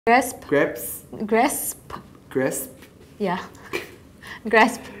Grasp. Grasp. Grasp. Grasp. Yeah.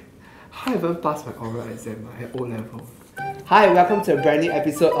 Grasp. I haven't passed my oral exam at O level. Hi, welcome to a brand new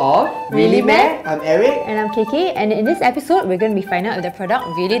episode of Really Meh? I'm Eric. And I'm KK, and in this episode, we're going to be finding out if the product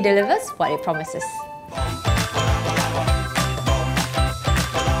really delivers what it promises.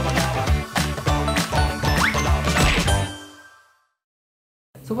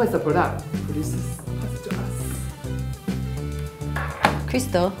 So what is the product? Produces to us.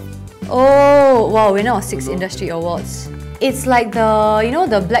 Crystal. Oh, wow, winner of 6 industry awards. It's like the, you know,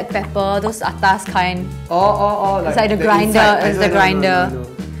 the black pepper, those atas kind. Like it's like the grinder. Inside. It's the grinder. I know.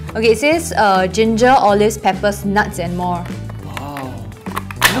 Okay, it says ginger, olives, peppers, nuts, and more. Wow.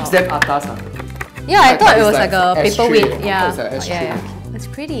 It looks damn atas. Yeah, I thought it was like a ashtray. paperweight. Yeah. Yeah. It's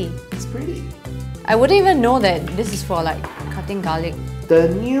pretty. It's pretty. I wouldn't even know that this is for like cutting garlic. The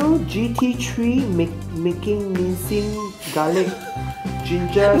new GT3 making mincing garlic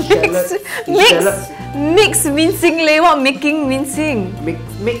ginger shallot. Mix mincing leh, what making mincing?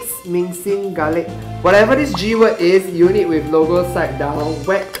 Mix mincing garlic. Whatever this G word is, unit it with logo side down.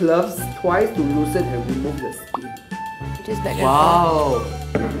 Wet gloves twice to loosen and remove the skin. Just back and wow!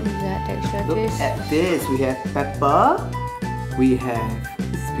 forth. That texture. Look at this. We have pepper. We have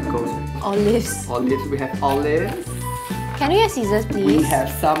pickles. Olives. We have olives. Can we have scissors, please? We have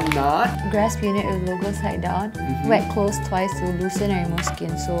some nut. Grasp unit with logo side down. Wet clothes twice to loosen and remove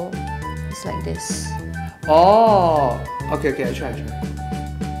skin. So it's like this. Oh, okay. I try.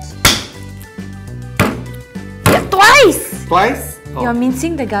 Yeah, twice. Twice? Oh. You're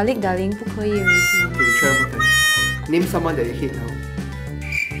mincing the garlic, darling. 不可以 already. Okay, we try one more time. Name someone that you hate now.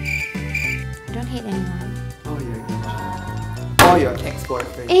 I don't hate anyone. Oh, yeah. Or your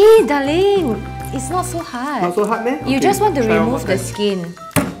ex-boyfriend. Hey, darling. It's not so hard. Not so hard, man? You okay, just want to try remove the skin.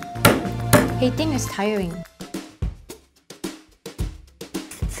 Hating is tiring.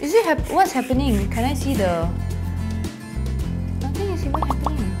 Is it what's happening? Can I see the... Nothing is even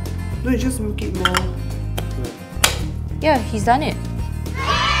happening. No, you just make it more... Yeah, he's done it.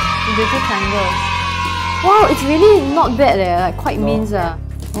 The 2 triangles. Wow, it's really not bad like quite mince.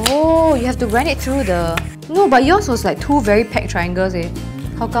 Oh, you have to run it through the... No, but yours was like 2 very packed triangles eh.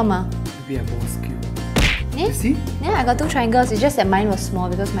 How come Maybe I'm more skilled. You see? Yeah, I got 2 triangles. It's just that mine was small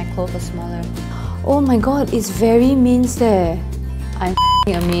because my clothes was smaller. Oh my god, it's very mince there. I'm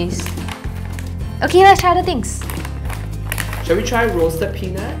amazed. Okay, let's try other things. Shall we try roasted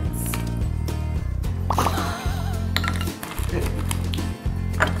peanuts?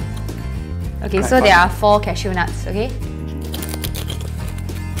 Okay, so there are 4 cashew nuts, okay?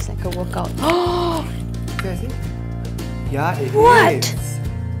 It's like a workout. Oh! Yeah, it is. What?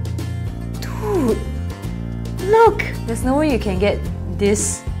 Dude! Look! There's no way you can get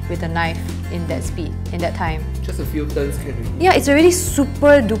this with a knife in that speed, in that time. Just a few turns can already. Yeah, it's already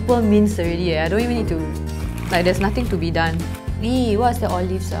super duper minced already. I don't even need to... Like, there's nothing to be done. Eee, what's the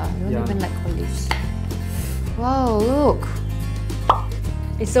olives? I don't even like olives. Wow, look!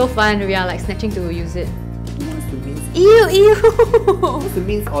 It's so fun, we are like snatching to use it. What's the mince? Ew! What's the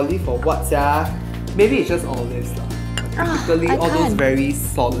mince olive for what, Maybe it's just olives lah. Typically, all those very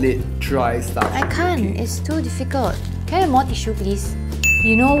solid, dry stuff. I can't. Okay. It's too difficult. Can I have more tissue, please?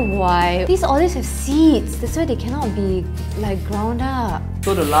 You know why? These olives have seeds. That's why they cannot be like ground up.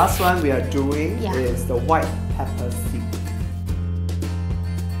 So the last one we are doing is the white pepper seed.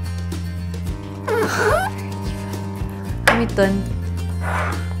 Let me turn.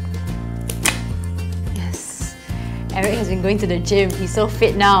 Yes. Eric has been going to the gym. He's so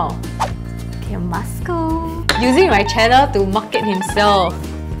fit now. Okay, Moscow. Using my channel to market himself.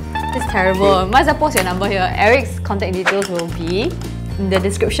 That's terrible. Might as well post your number here. Eric's contact details will be in the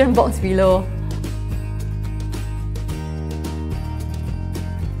description box below.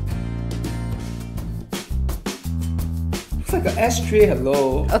 It's like an ashtray,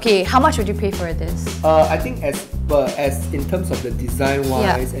 hello. Okay, how much would you pay for this? I think as in terms of the design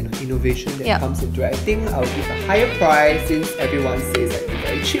wise and innovation that comes into it, I think I'll give a higher price since everyone says like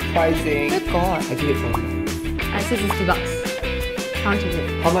very cheap pricing. Good God. I give it for me. I say $50. How much is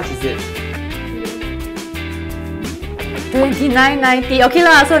it? How much is it? $29.90. Okay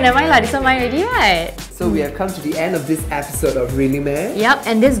lah, so never mind lah, this one mine already, right? So we have come to the end of this episode of Really Meh? Yep,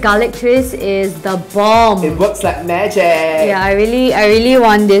 and this garlic twist is the bomb. It works like magic. Yeah, I really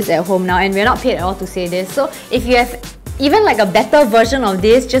want this at home now, and we're not paid at all to say this. So if you have even like a better version of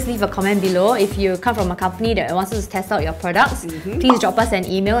this, just leave a comment below. If you come from a company that wants us to test out your products, please drop us an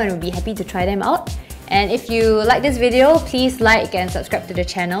email and we'll be happy to try them out. And if you like this video, please like and subscribe to the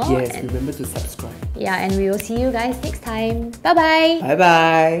channel. Yes, and remember to subscribe. Yeah, and we will see you guys next time. Bye-bye.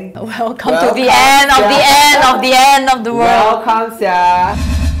 Bye-bye. Welcome to the end of the end of the end of the world. Welcome, Sia.